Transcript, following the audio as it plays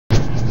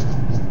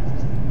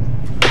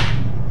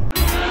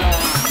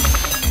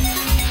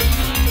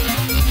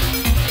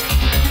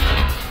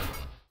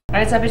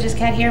Alright, so bitches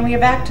can't hear me. We're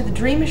back to the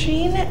dream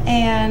machine,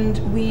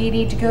 and we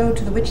need to go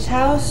to the witch's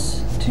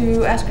house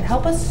to ask her to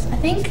help us, I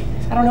think.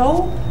 I don't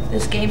know.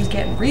 This game's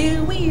getting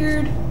real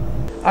weird.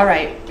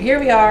 Alright, here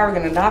we are. We're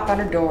gonna knock on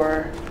her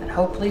door, and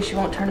hopefully she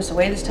won't turn us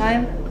away this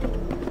time.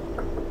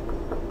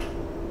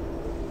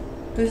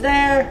 Who's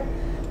there?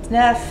 It's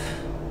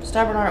Neff.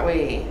 Stubborn, aren't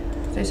we?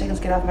 30 seconds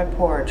to get off my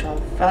porch. I'm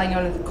falling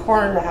into the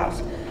corner of the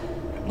house.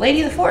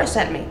 Lady of the Forest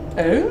sent me.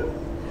 Oh?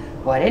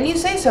 Why didn't you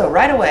say so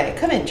right away?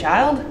 Come in,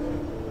 child.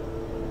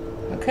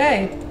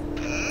 Okay.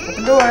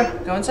 Open door.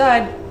 Go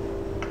inside.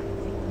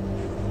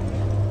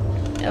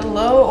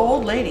 Hello,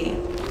 old lady.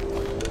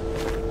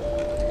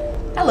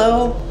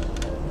 Hello.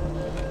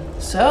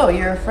 So,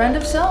 you're a friend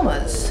of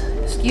Selma's.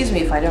 Excuse me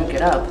if I don't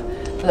get up.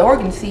 The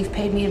organ thief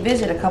paid me a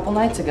visit a couple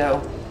nights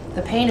ago.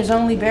 The pain is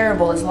only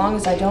bearable as long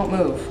as I don't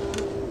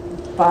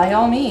move. By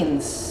all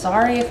means.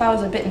 Sorry if I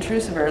was a bit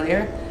intrusive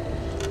earlier.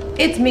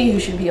 It's me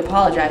who should be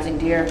apologizing,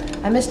 dear.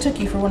 I mistook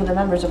you for one of the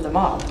members of the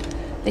mob.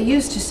 They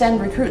used to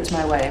send recruits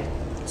my way.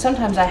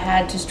 Sometimes I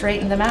had to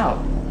straighten them out.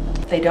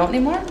 They don't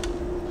anymore?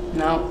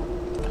 No.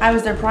 I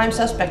was their prime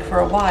suspect for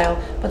a while,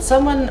 but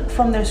someone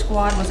from their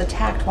squad was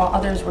attacked while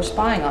others were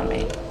spying on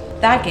me.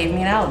 That gave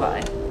me an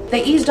alibi.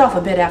 They eased off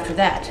a bit after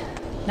that.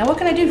 Now what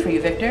can I do for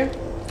you, Victor?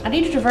 I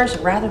need to traverse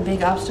a rather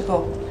big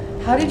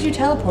obstacle. How did you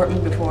teleport me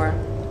before?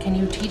 Can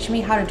you teach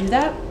me how to do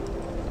that?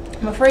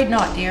 I'm afraid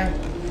not, dear.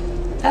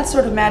 That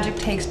sort of magic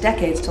takes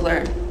decades to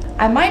learn.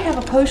 I might have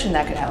a potion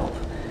that could help,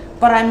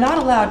 but I'm not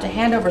allowed to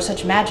hand over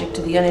such magic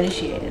to the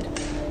uninitiated.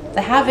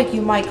 The havoc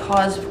you might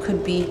cause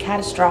could be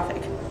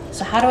catastrophic.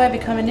 So how do I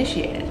become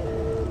initiated?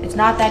 It's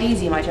not that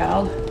easy, my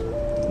child.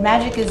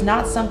 Magic is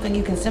not something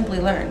you can simply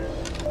learn.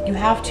 You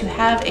have to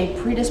have a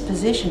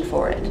predisposition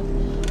for it.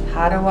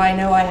 How do I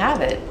know I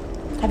have it?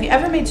 Have you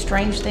ever made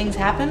strange things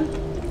happen?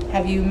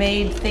 Have you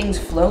made things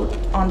float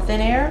on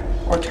thin air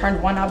or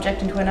turned one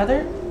object into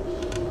another?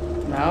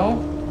 No?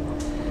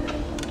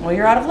 Well,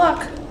 you're out of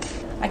luck.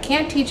 I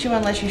can't teach you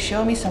unless you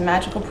show me some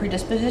magical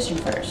predisposition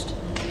first.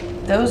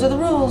 Those are the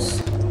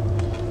rules.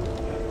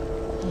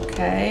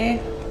 Okay.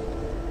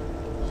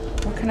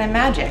 What can I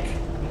magic?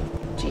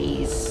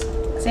 Jeez.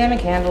 Examine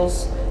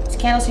candles. These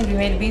candles seem to be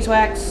made of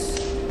beeswax.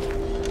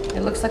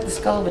 It looks like the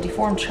skull of a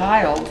deformed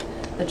child.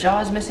 The jaw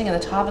is missing and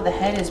the top of the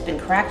head has been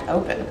cracked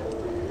open.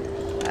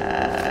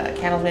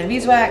 Candles made of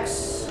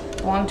beeswax.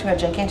 Belong to a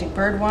gigantic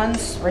bird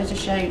once.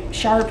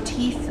 Razor-sharp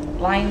teeth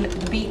line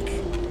the beak.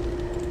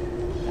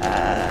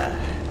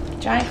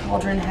 Giant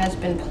cauldron has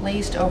been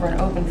placed over an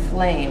open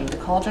flame. The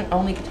cauldron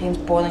only contains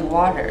boiling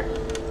water.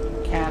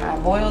 Can I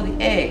boil the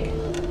egg?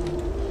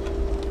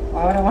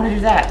 Why would I want to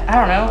do that? I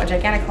don't know. A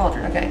gigantic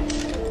cauldron. Okay.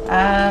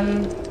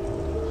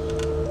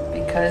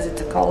 Because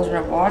it's a cauldron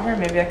of water,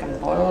 maybe I can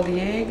boil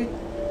the egg.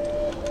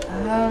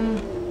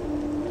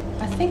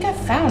 I think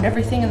I've found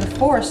everything in the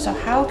forest, so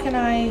how can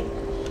I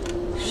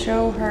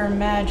show her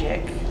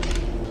magic?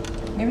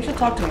 Maybe she'll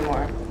talk to me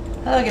more.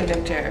 Hello again,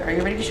 Victor. Are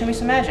you ready to show me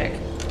some magic?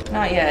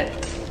 Not yet.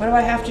 What do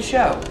I have to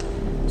show?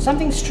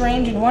 Something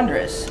strange and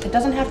wondrous. It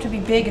doesn't have to be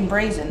big and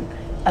brazen.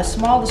 A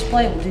small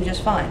display will do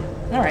just fine.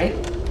 Alright.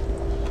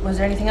 Was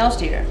there anything else,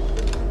 dear?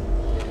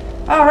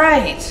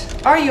 Alright.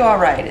 Are you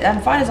alright?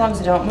 I'm fine as long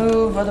as I don't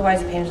move,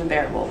 otherwise the pain is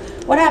unbearable.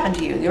 What happened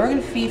to you? The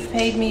organ thief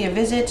paid me a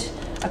visit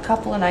a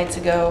couple of nights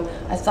ago.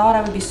 I thought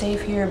I would be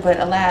safe here, but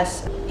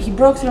alas, he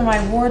broke through my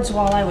wards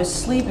while I was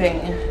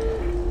sleeping.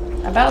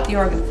 About the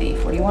organ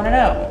thief, what do you want to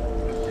know?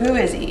 Who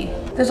is he?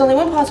 There's only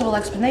one possible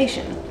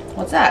explanation.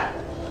 What's that?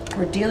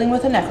 We're dealing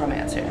with a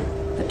necromancer.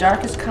 The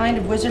darkest kind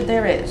of wizard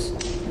there is.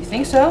 You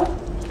think so?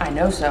 I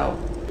know so.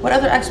 What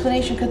other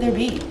explanation could there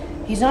be?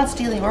 He's not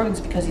stealing organs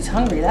because he's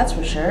hungry, that's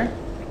for sure.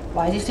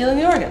 Why is he stealing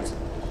the organs?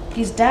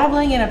 He's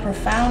dabbling in a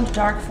profound,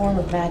 dark form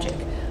of magic,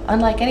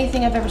 unlike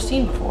anything I've ever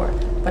seen before.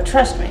 But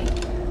trust me,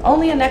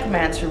 only a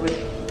necromancer would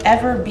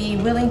ever be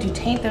willing to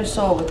taint their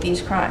soul with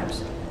these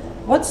crimes.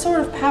 What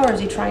sort of power is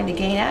he trying to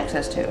gain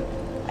access to?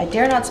 I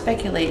dare not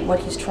speculate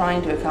what he's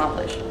trying to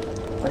accomplish.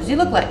 What does he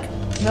look like?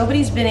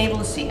 Nobody's been able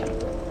to see him.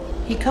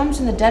 He comes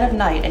in the dead of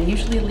night and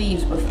usually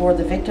leaves before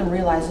the victim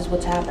realizes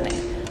what's happening.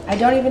 I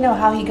don't even know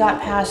how he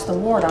got past the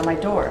ward on my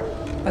door,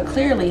 but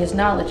clearly his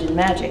knowledge in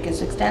magic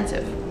is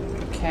extensive.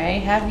 Okay,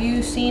 have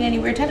you seen any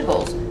weird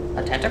tentacles?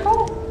 A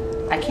tentacle?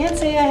 I can't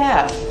say I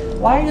have.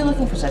 Why are you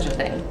looking for such a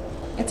thing?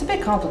 It's a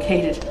bit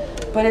complicated,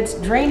 but it's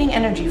draining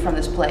energy from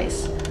this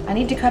place. I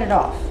need to cut it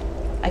off.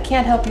 I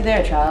can't help you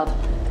there, child,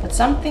 but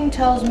something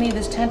tells me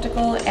this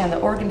tentacle and the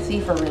organ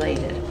thief are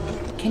related.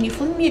 Can you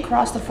fling me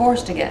across the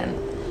forest again?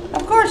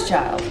 Of course,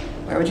 child.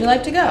 Where would you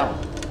like to go?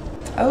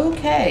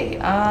 Okay,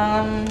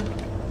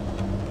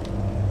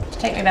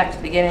 take me back to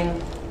the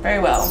beginning. Very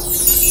well.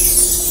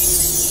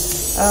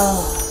 So...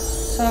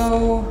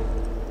 Oh,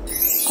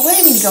 I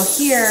didn't mean to go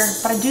here,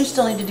 but I do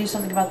still need to do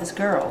something about this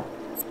girl.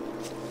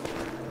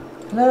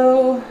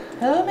 Hello?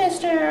 Hello,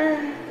 mister?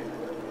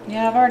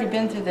 Yeah, I've already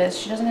been through this.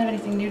 She doesn't have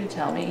anything new to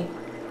tell me.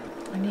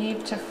 I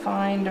need to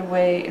find a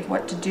way of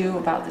what to do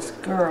about this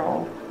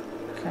girl.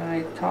 Can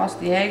I toss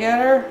the egg at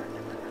her?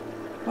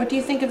 What do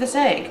you think of this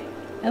egg?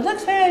 It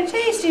looks very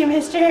tasty,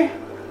 mister.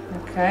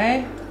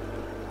 Okay.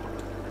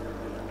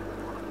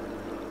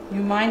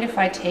 You mind if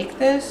I take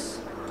this?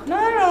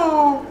 Not at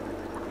all.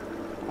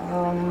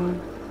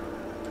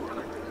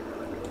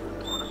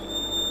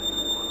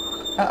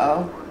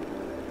 Uh-oh.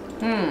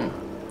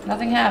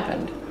 Nothing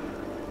happened.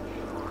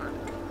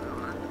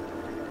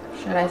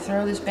 Should I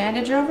throw this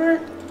bandage over?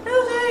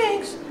 No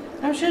thanks.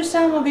 I'm sure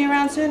Selma will be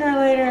around sooner or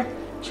later.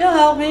 She'll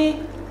help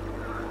me.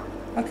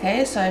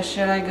 Okay, so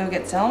should I go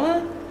get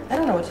Selma? I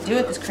don't know what to do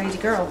with this crazy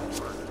girl.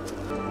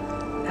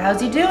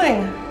 How's he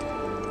doing?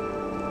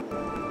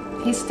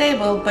 He's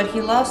stable, but he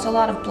lost a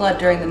lot of blood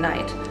during the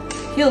night.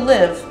 He'll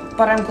live,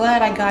 but I'm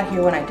glad I got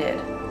here when I did.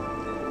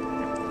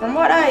 From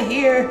what I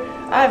hear,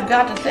 I've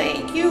got to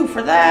thank you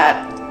for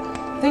that.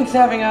 Thanks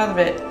having out of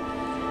it.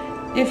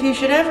 If you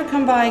should ever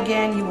come by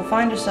again, you will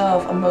find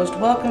yourself a most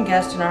welcome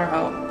guest in our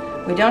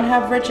home. We don't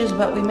have riches,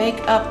 but we make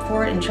up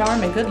for it in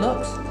charm and good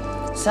looks.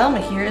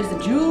 Selma here is the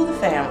jewel of the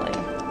family.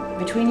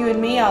 Between you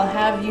and me, I'll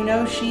have you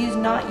know she's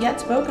not yet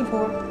spoken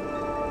for.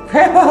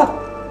 Grandpa!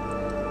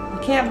 You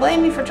can't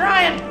blame me for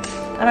trying.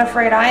 I'm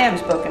afraid I am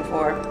spoken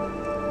for.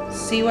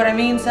 See what I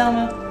mean,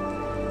 Selma?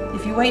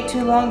 If you wait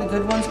too long, the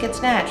good ones get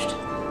snatched.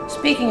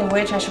 Speaking of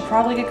which, I should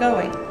probably get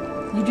going.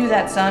 You do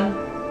that, son.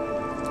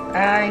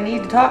 I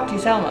need to talk to you,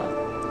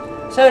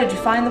 Selma. So, did you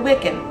find the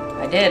Wiccan?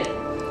 I did.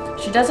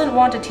 She doesn't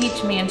want to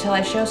teach me until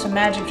I show some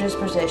magic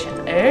disposition.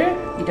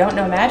 You don't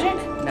know magic?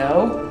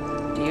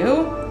 No. Do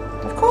you?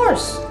 Of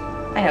course.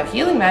 I know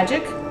healing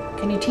magic.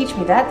 Can you teach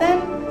me that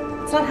then?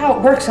 It's not how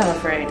it works, I'm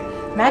afraid.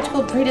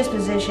 Magical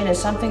predisposition is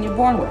something you're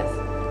born with.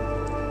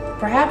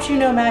 Perhaps you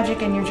know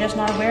magic and you're just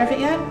not aware of it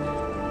yet?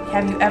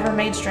 Have you ever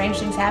made strange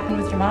things happen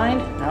with your mind?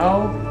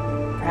 No.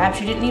 Perhaps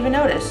you didn't even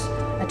notice.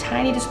 A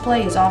tiny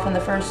display is often the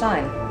first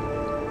sign.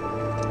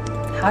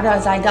 How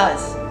does I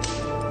does?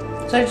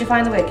 So did you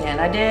find the Wiccan?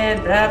 I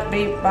did, blah,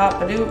 beep, bop,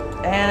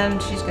 ba-doop,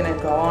 and she's gonna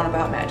go on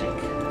about magic.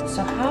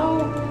 So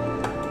how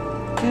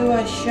do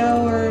I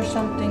show her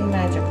something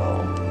magical?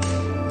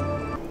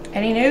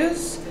 Any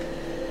news?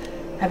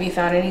 Have you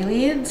found any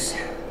leads?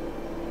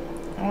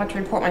 I want to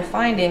report my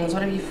findings.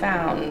 What have you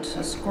found?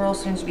 A squirrel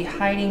seems to be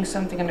hiding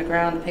something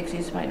underground. The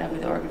pixies might know who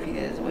the organ thief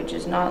is, which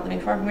is not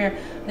living far from here.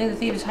 I think the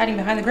thief is hiding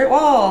behind the great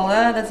wall.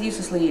 That's a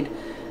useless lead.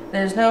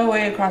 There's no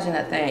way of crossing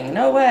that thing.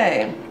 No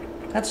way.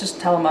 Let's just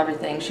tell him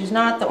everything. She's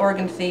not the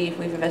organ thief.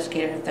 We've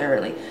investigated her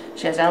thoroughly.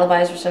 She has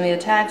alibis for some of the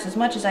attacks. As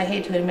much as I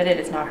hate to admit it,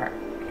 it's not her.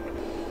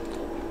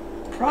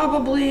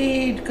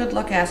 Probably good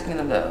luck asking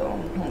them,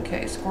 though.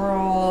 Okay,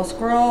 squirrel.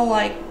 Squirrel,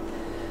 like,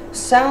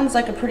 sounds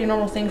like a pretty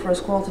normal thing for a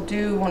squirrel to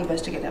do. Won't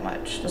investigate that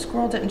much. The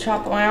squirrel didn't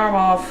chop my arm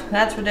off.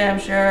 That's for damn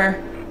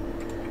sure.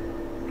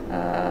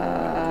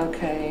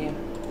 Okay.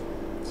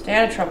 Stay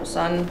out of trouble,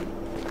 son.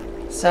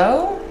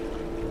 So,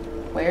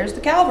 where's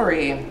the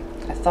cavalry?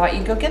 I thought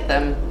you'd go get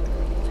them.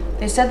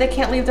 They said they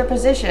can't leave their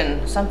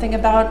position. Something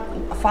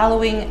about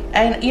following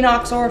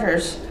Enoch's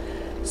orders.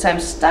 So I'm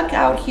stuck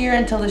out here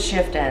until the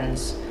shift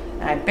ends.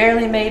 And I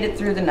barely made it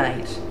through the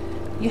night.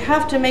 You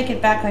have to make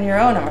it back on your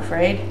own, I'm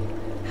afraid.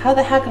 How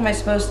the heck am I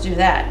supposed to do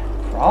that?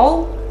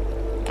 Crawl?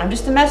 I'm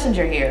just a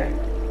messenger here.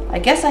 I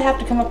guess I have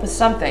to come up with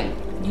something.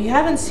 You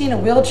haven't seen a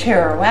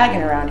wheelchair or a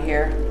wagon around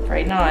here.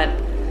 Afraid not.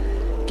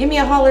 Give me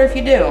a holler if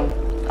you do.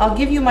 I'll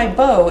give you my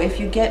bow if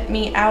you get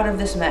me out of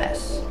this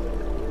mess.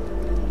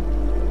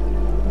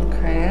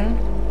 Okay.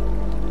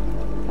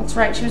 That's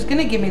right, she was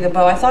gonna give me the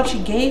bow. I thought she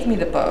gave me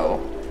the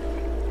bow.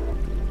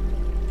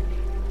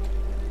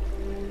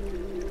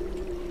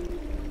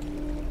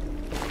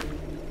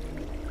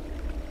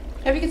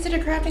 Have you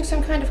considered crafting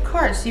some kind of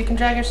cart so you can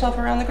drag yourself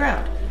around the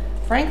ground?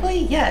 Frankly,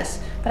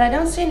 yes, but I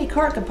don't see any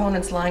cart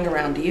components lying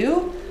around, do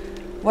you?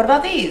 What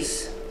about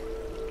these?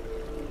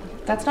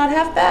 That's not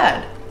half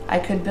bad. I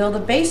could build a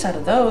base out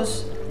of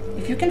those.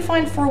 If you can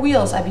find 4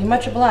 wheels, I'd be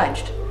much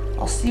obliged.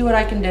 I'll see what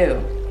I can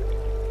do.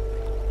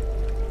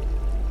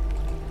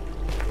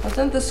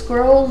 Wasn't the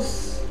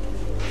squirrel's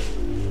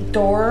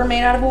door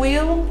made out of a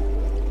wheel?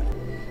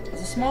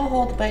 There's a small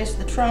hole at the base of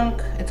the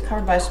trunk. It's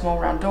covered by a small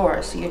round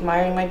door. See you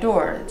admiring my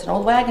door. It's an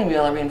old wagon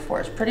wheel I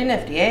reinforced. Pretty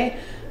nifty, eh?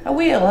 A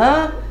wheel,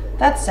 huh?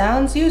 That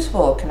sounds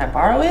useful. Can I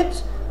borrow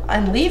it?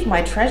 And leave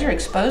my treasure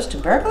exposed to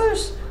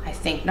burglars? I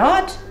think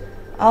not.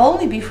 I'll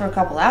only be for a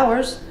couple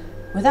hours.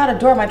 Without a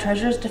door, my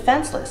treasure is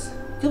defenseless.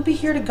 You'll be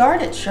here to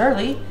guard it,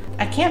 surely.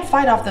 I can't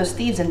fight off those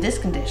thieves in this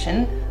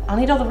condition. I'll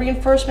need all the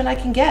reinforcement I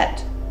can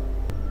get.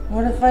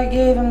 What if I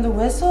gave him the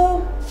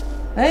whistle?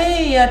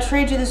 Hey, I'll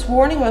trade you this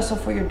warning whistle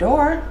for your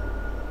door.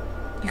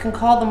 You can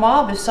call the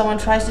mob if someone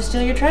tries to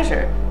steal your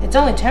treasure. It's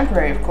only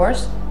temporary, of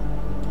course.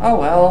 Oh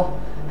well,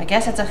 I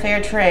guess it's a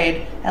fair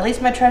trade. At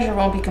least my treasure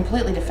won't be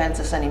completely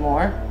defenseless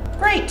anymore.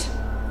 Great!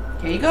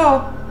 Here you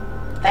go.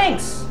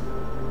 Thanks.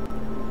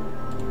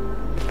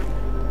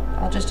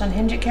 I'll just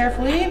unhinge it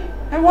carefully,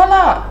 and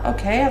voila!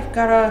 Okay, I've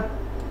got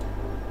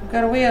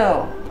a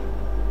wheel.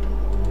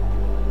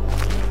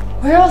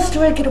 Where else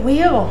do I get a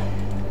wheel?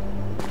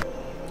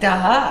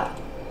 Aha!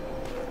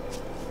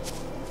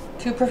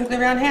 2 perfectly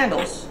round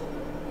handles.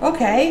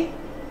 Okay,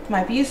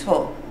 might be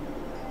useful.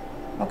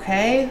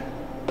 Okay,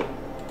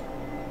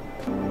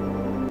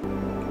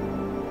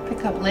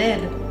 Cup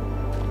lid.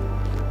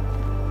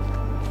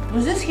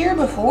 Was this here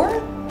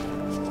before?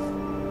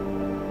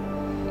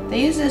 They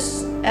use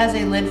this as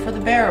a lid for the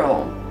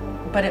barrel,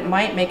 but it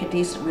might make a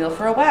decent wheel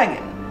for a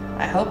wagon.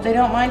 I hope they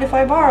don't mind if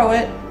I borrow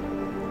it.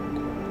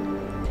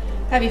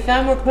 Have you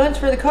found more components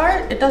for the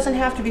cart? It doesn't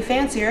have to be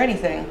fancy or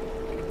anything.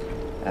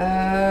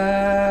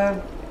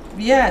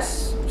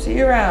 Yes. See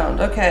you around.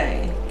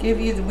 Okay.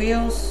 Give you the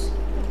wheels.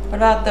 What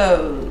about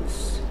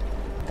those?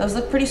 Those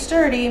look pretty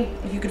sturdy.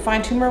 If you could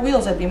find 2 more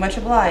wheels, I'd be much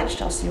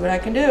obliged. I'll see what I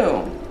can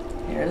do.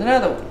 Here's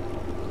another one.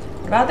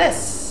 What about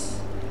this?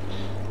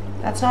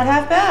 That's not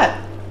half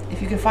bad.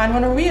 If you can find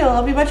 1 more wheel,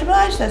 I'll be much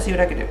obliged. Let's see what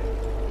I can do.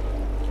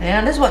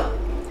 And this one.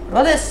 What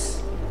about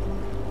this?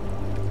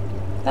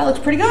 That looks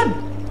pretty good.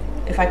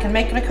 If I can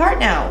make my cart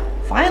now,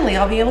 finally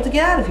I'll be able to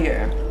get out of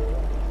here.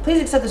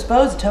 Please accept this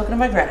bow as a token of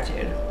my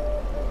gratitude.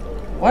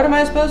 What am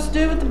I supposed to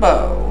do with the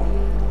bow?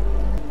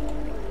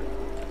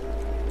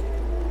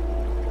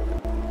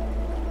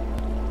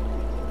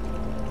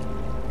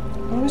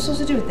 What am I supposed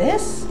to do with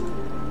this?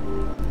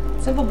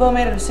 Simple bow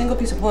made out of a single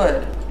piece of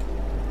wood.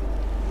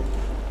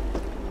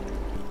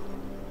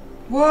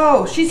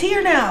 Whoa, she's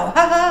here now!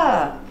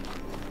 Haha!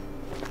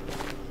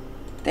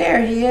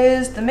 There he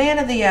is, the man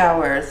of the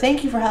hour.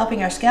 Thank you for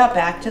helping our scout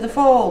back to the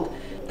fold.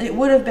 It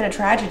would have been a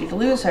tragedy to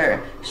lose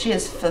her. She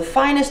is the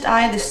finest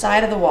eye this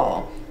side of the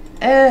wall.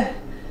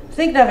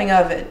 Think nothing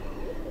of it.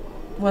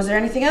 Was there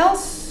anything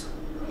else?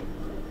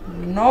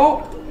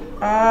 No.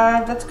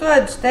 That's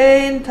good.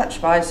 Stay in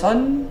touch, my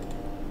son.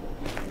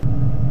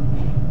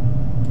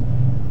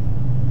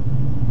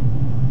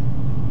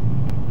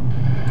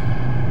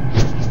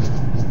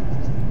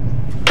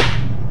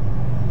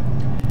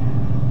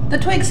 The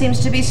twig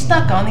seems to be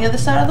stuck on the other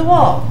side of the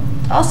wall.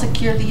 I'll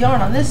secure the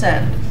yarn on this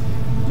end.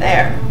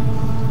 There.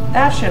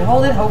 That should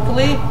hold it,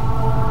 hopefully.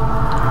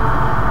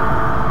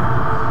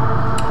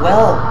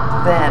 Well,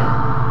 then.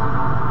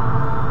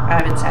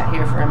 I've been sat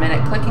here for a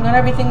minute, clicking on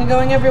everything and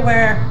going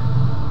everywhere.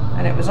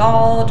 And it was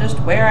all just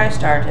where I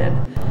started.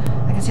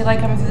 I can see light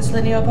coming through this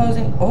linear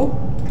opposing. Oh!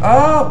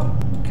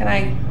 Can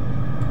I...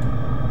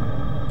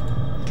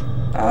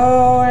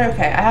 Oh,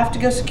 okay. I have to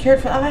go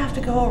secured for... I have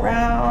to go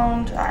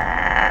around.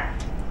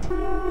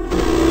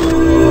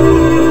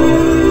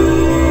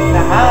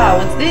 Aha,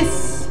 what's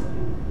this?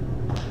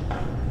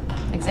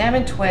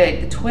 Examine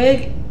twig. The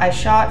twig I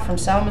shot from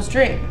Selma's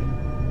dream.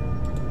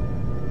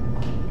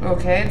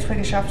 Okay, the twig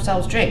I shot from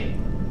Selma's dream.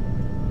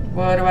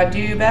 What do I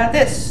do about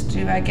this?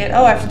 Do I get...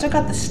 Oh, I took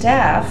out the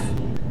staff.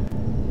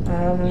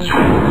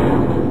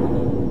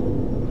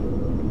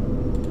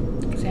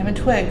 Examine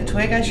twig. The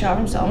twig I shot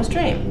from Selma's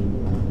dream.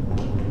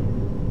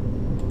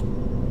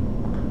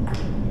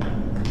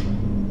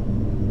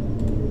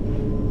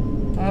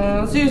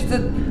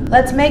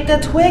 Let's make the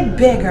twig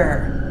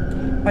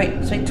bigger. Wait,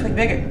 let's make the twig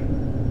bigger.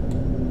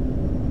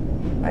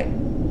 Wait.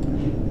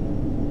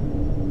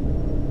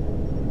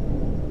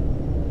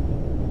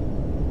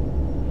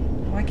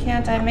 Why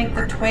can't I make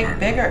the twig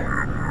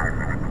bigger?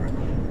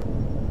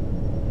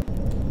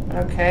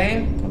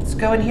 Okay, let's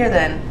go in here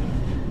then.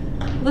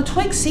 The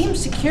twig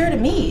seems secure to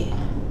me.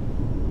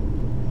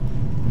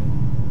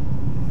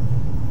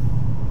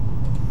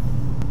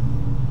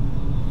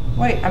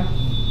 Wait, I'm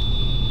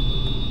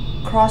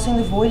crossing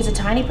the void as a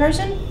tiny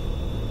person?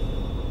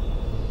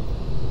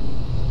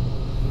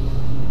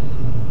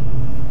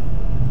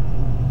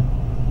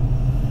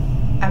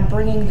 I'm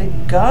bringing the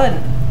gun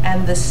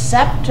and the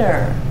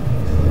scepter.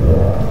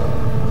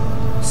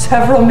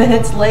 Several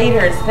minutes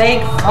later,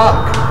 thank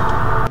fuck.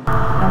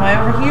 Am I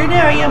over here?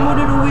 There I am,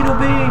 little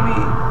baby.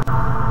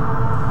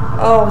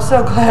 Oh, I'm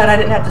so glad I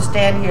didn't have to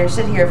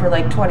sit here for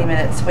like 20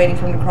 minutes waiting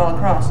for him to crawl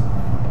across.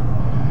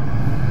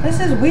 This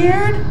is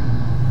weird.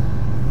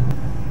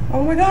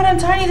 Oh my god, I'm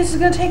tiny. This is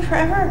gonna take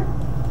forever.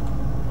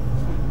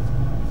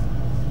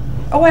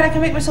 Oh wait, I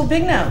can make myself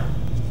big now.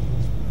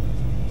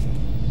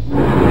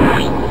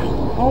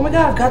 Oh my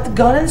god, I've got the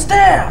gun and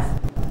staff.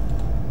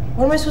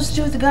 What am I supposed to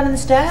do with the gun and the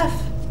staff?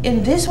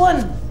 In this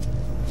one?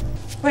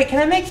 Wait, can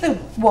I make the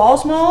wall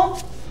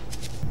small?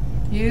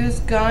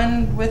 Use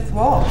gun with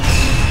wall.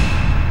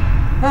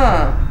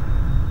 Huh.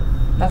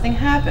 Nothing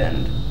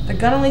happened. The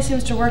gun only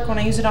seems to work when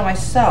I use it on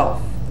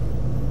myself.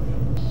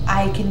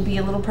 I can be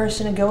a little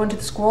person and go into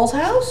the squirrel's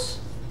house.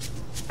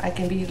 I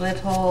can be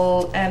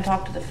little and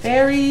talk to the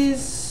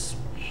fairies.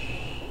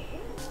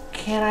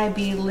 Can I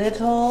be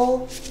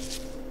little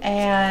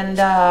and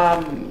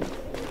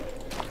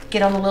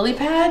get on the lily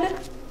pad?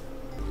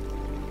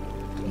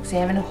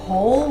 Examine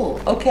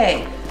hole.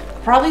 Okay.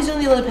 Probably using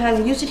the lily pad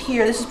and use it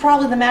here. This is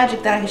probably the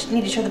magic that I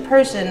need to show the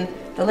person,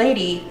 the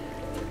lady.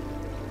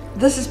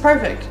 This is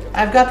perfect.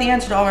 I've got the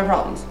answer to all my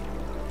problems.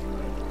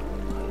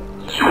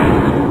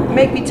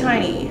 Make me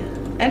tiny.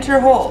 Enter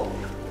hole.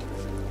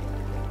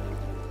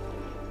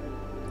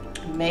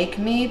 Make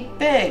me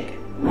big.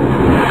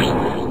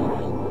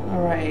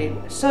 Alright,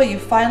 so you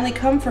finally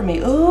come for me.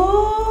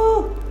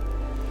 Ooh!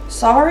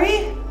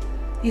 Sorry?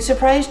 You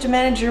surprised to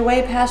manage your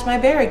way past my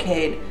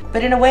barricade,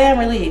 but in a way I'm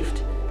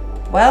relieved.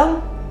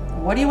 Well,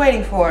 what are you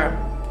waiting for?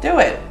 Do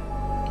it.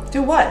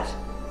 Do what?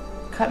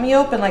 cut me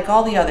open like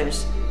all the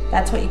others.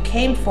 That's what you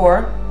came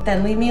for,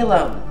 then leave me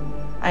alone.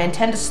 I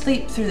intend to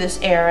sleep through this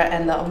era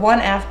and the one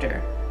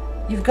after.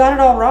 You've got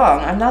it all wrong.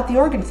 I'm not the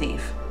organ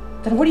thief.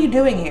 Then what are you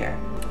doing here?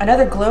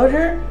 Another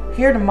gloater?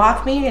 Here to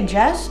mock me and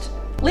jest?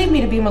 Leave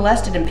me to be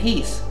molested in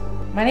peace.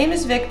 My name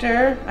is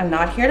Victor. I'm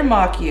not here to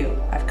mock you.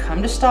 I've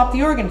come to stop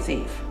the organ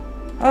thief.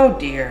 Oh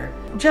dear.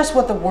 Just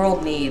what the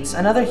world needs.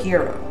 Another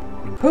hero.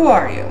 Who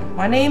are you?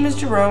 My name is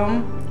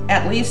Jerome.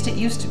 At least it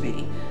used to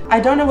be. I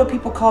don't know what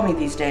people call me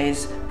these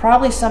days.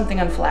 Probably something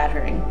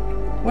unflattering.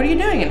 What are you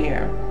doing in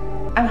here?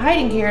 I'm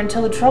hiding here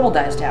until the trouble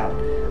dies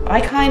down.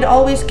 My kind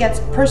always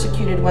gets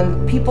persecuted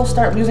when people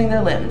start losing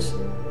their limbs.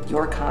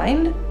 Your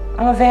kind?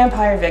 I'm a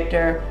vampire,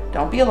 Victor.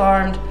 Don't be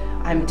alarmed.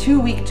 I'm too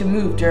weak to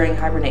move during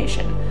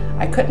hibernation.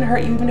 I couldn't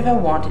hurt you even if I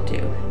wanted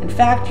to. In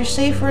fact, you're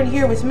safer in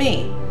here with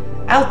me.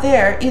 Out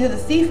there, either the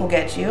thief will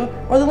get you,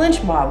 or the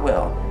lynch mob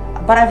will.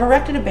 But I've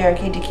erected a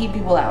barricade to keep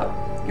people out.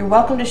 You're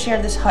welcome to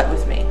share this hut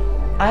with me.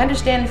 I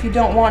understand if you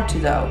don't want to,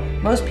 though.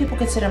 Most people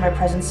consider my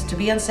presence to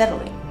be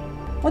unsettling.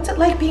 What's it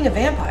like being a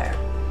vampire?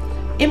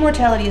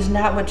 Immortality is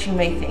not what you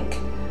may think.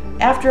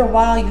 After a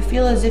while, you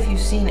feel as if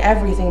you've seen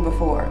everything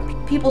before.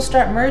 People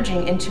start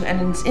merging into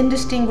an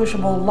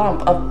indistinguishable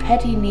lump of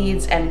petty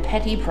needs and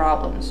petty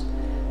problems.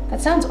 That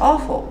sounds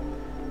awful.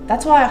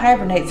 That's why I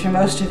hibernate through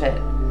most of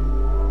it.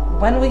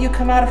 When will you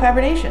come out of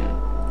hibernation?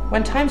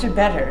 When times are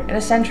better, in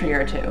a century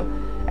or two.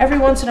 Every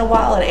once in a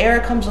while, an era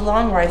comes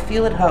along where I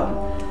feel at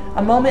home.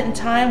 A moment in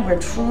time where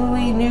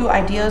truly new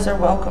ideas are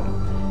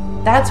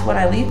welcome. That's when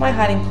I leave my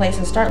hiding place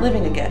and start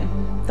living again.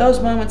 Those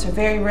moments are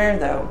very rare,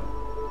 though.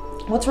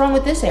 What's wrong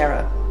with this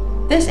era?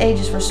 This age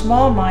is for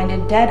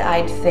small-minded,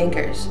 dead-eyed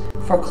thinkers,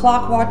 for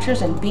clock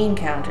watchers and bean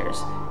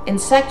counters,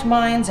 insect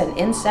minds and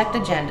insect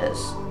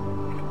agendas.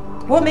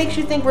 What makes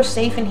you think we're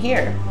safe in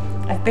here?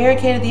 I've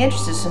barricaded the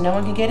entrances so no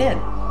one can get in,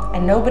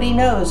 and nobody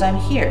knows I'm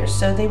here,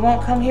 so they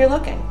won't come here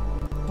looking.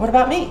 What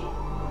about me?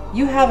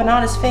 You have an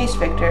honest face,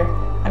 Victor.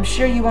 I'm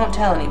sure you won't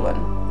tell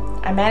anyone.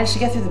 I managed to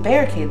get through the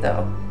barricade,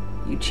 though.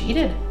 You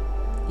cheated.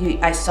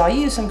 I saw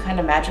you use some kind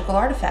of magical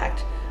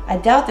artifact. I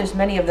doubt there's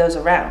many of those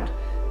around.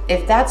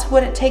 If that's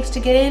what it takes to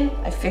get in,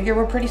 I figure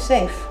we're pretty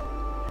safe.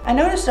 I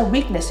noticed a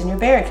weakness in your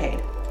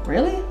barricade.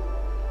 Really?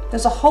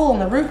 There's a hole in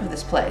the roof of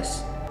this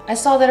place. I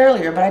saw that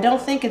earlier, but I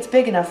don't think it's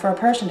big enough for a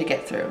person to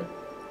get through.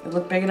 It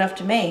looked big enough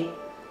to me.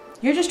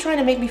 You're just trying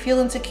to make me feel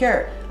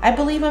insecure. I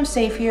believe I'm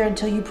safe here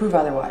until you prove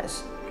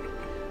otherwise.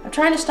 I'm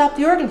trying to stop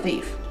the organ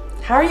thief.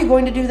 How are you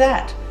going to do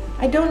that?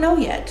 I don't know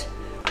yet.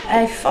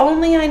 If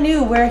only I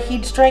knew where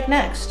he'd strike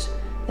next.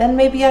 Then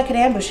maybe I could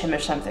ambush him or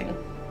something.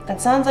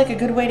 That sounds like a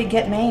good way to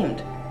get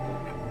maimed.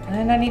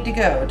 And I need to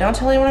go. Don't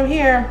tell anyone I'm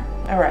here.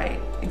 Alright.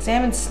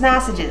 Examine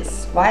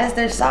sausages. Why is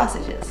there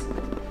sausages?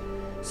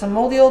 Some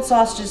moldy old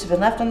sausages have been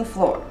left on the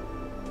floor.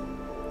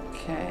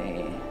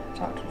 Okay.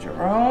 Talk to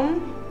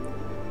Jerome.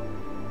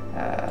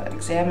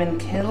 Examine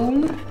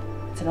kiln.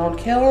 It's an old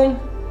kiln.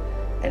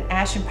 An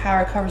ashen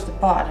powder covers the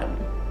bottom.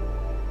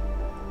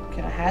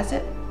 Can I has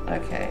it?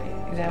 Okay.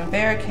 Examine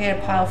barricade.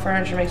 A pile of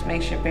furniture makes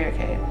makeshift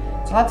barricade.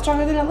 It's a lot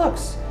stronger than it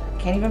looks.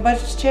 Can't even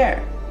budge its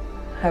chair.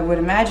 I would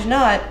imagine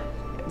not.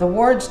 The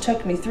wards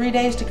took me 3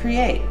 days to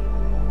create.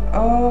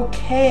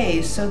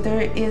 Okay, so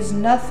there is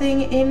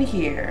nothing in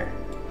here.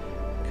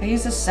 Can I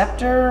use the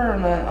scepter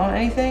on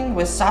anything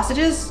with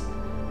sausages?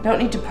 Don't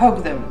need to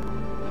poke them.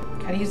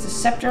 Can I use the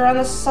scepter on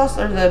the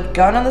or the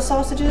gun on the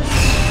sausages?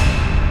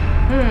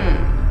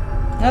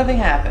 Nothing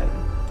happened.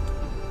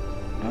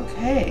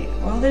 Okay,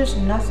 well there's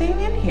nothing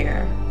in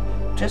here.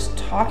 Just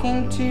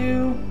talking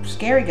to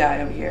scary guy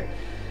over here.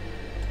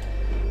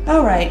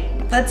 Alright,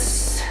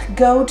 let's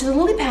go to the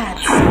lily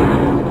pads.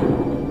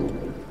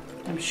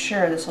 I'm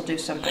sure this will do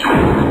something.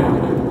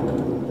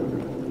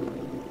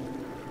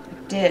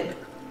 It did.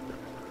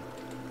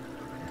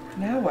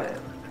 Now what?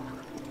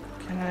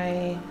 Can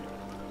I...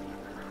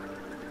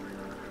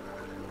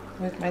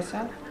 with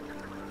myself?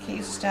 Can't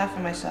use the staff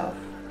on myself.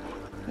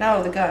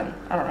 No, the gun.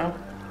 I don't know.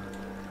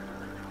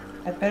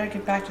 I'd better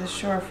get back to the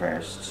shore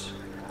first.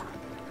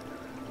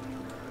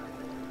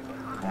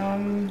 I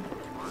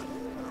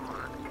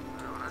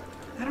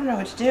don't know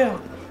what to do.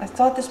 I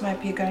thought this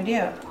might be a good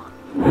idea.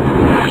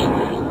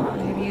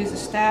 Maybe use the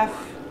staff.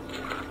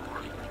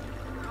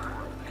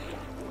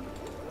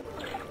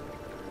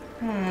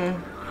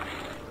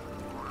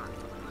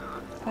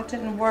 That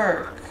didn't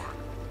work.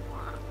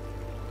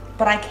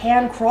 But I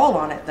can crawl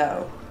on it,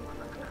 though.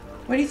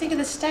 What do you think of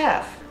the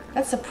staff?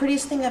 That's the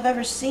prettiest thing I've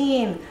ever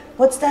seen.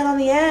 What's that on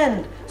the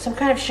end? Some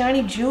kind of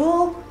shiny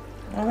jewel?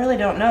 I really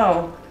don't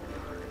know.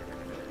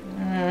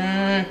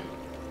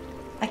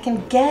 I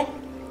can get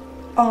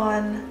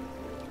on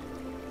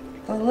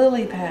the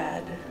lily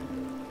pad.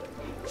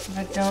 But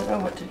I don't know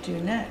what to do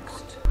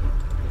next.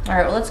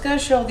 Alright, well, let's go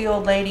show the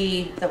old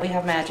lady that we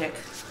have magic.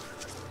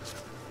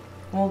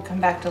 We'll come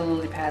back to the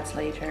lily pads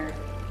later.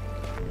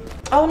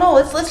 Oh no,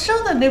 let's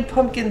show the new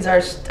pumpkins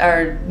our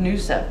new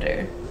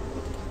scepter.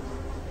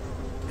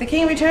 The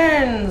king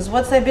returns!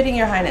 What's thy bidding,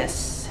 your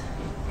highness?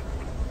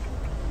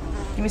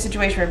 Give me a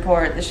situation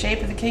report. The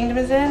shape of the kingdom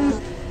is in?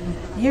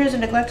 Years of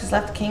neglect has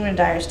left the kingdom in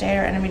dire state.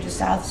 Our enemy to the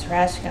south is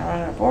harassing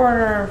on our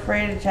border,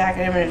 afraid to attack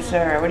an imminent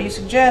sir. What do you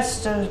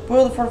suggest?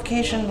 Spoil the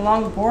fortification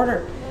along the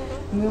border.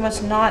 We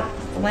must not.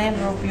 The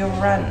land will be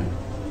overrun.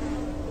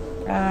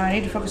 I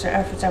need to focus our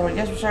efforts outward.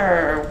 Yes,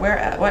 sir.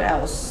 What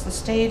else? The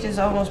state is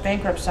almost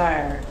bankrupt,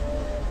 sire.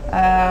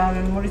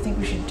 What do you think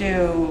we should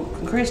do?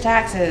 Increase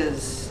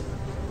taxes.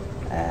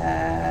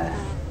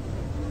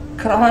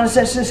 Cut on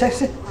section.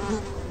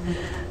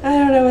 I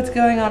don't know what's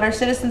going on. Our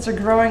citizens are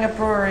growing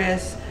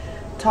uproarious.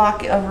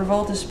 Talk of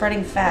revolt is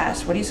spreading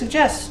fast. What do you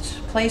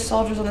suggest? Place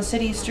soldiers on the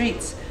city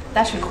streets.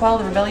 That should quell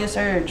the rebellious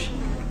urge.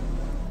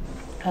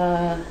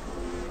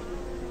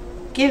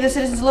 Give the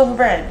citizens a loaf of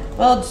bread.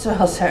 Well,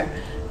 sir.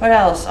 What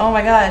else? Oh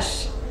my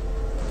gosh.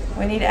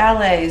 We need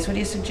allies. What do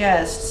you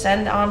suggest?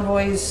 Send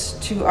envoys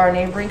to our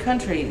neighboring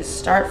countries.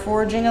 Start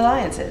forging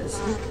alliances.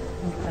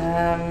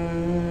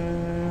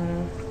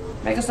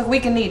 Make us look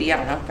weak and needy. I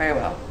don't know. Very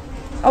well.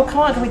 Oh, come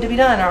on. Can we be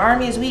done? Our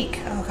army is weak.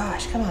 Oh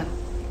gosh, come on.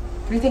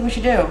 What do you think we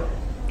should do?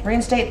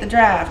 Reinstate the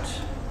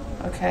draft.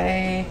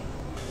 Okay.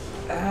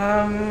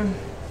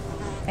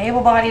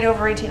 Able-bodied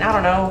over 18. I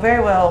don't know.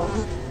 Very well.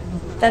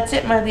 That's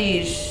it, my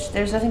liege.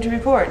 There's nothing to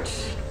report.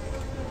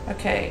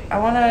 Okay. I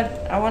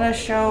wanna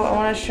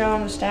show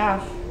him the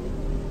staff.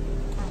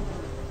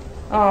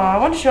 Oh, I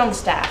want to show him the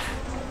staff,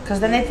 because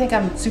then they think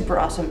I'm super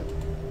awesome.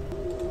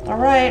 All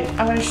right.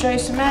 I'm gonna show you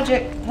some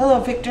magic.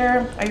 Hello,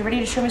 Victor. Are you ready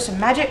to show me some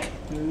magic?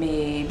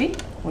 Maybe.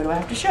 What do I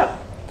have to show?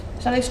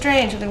 Something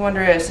strange, something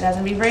wondrous. It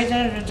hasn't been raised.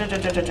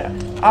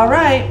 All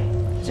right.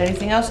 Is there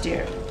anything else,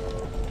 dear?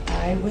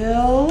 I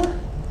will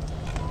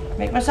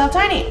make myself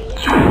tiny.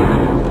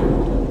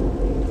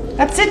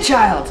 That's it,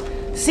 child.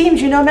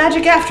 Seems you know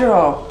magic after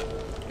all.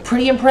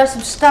 Pretty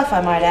impressive stuff,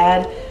 I might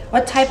add.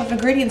 What type of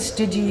ingredients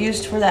did you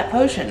use for that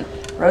potion?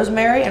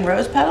 Rosemary and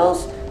rose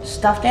petals?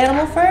 Stuffed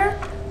animal fur?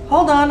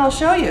 Hold on, I'll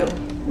show you.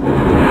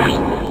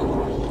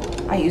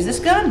 I use this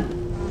gun.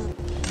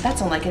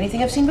 That's unlike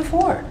anything I've seen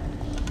before.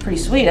 Pretty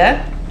sweet,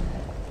 eh?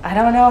 I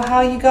don't know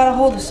how you got a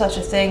hold of such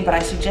a thing, but I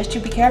suggest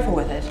you be careful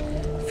with it.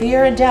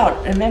 Fear and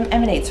doubt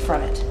emanates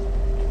from it.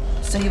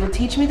 So you will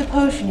teach me the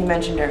potion you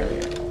mentioned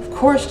earlier. Of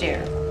course,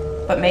 dear.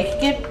 But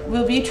making it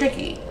will be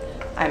tricky.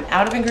 I'm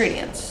out of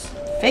ingredients.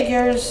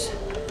 Figures.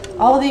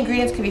 All of the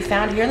ingredients can be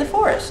found here in the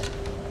forest.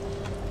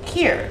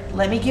 Here,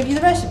 let me give you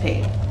the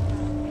recipe.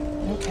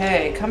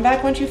 Okay, come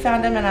back once you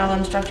found them and I'll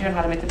instruct you on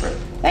how to make the brew.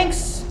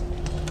 Thanks.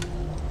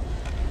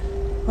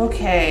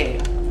 Okay,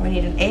 we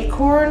need an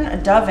acorn,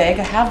 a dove egg,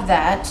 I have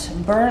that,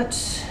 burnt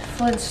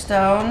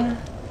flintstone,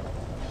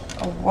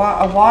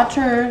 a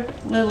water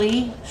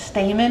lily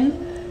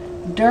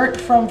stamen,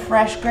 dirt from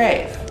fresh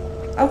grave.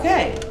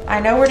 Okay, I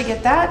know where to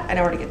get that, I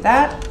know where to get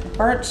that.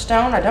 Burnt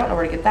stone, I don't know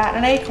where to get that.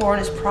 An acorn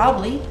is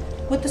probably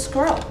with the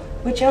squirrel,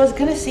 which I was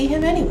gonna see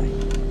him anyway.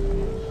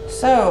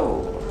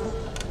 So,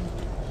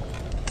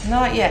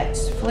 not yet.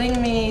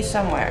 Fling me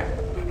somewhere.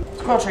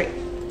 Squirrel tree.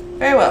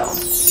 Very well.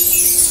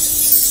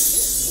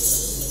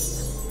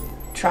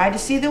 Tried to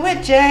see the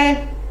witch,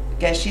 eh?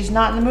 Guess she's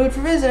not in the mood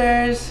for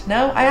visitors.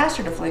 No, I asked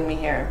her to fling me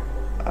here.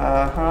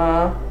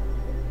 Uh-huh.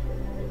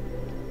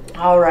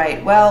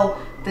 Alright, well,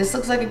 this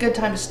looks like a good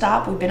time to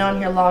stop. We've been on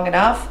here long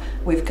enough.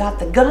 We've got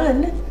the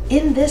gun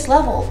in this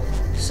level.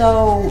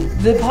 So,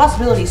 the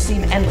possibilities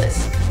seem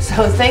endless.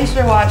 So, thanks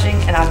for watching,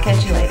 and I'll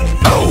catch you later.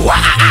 Oh,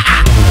 bad.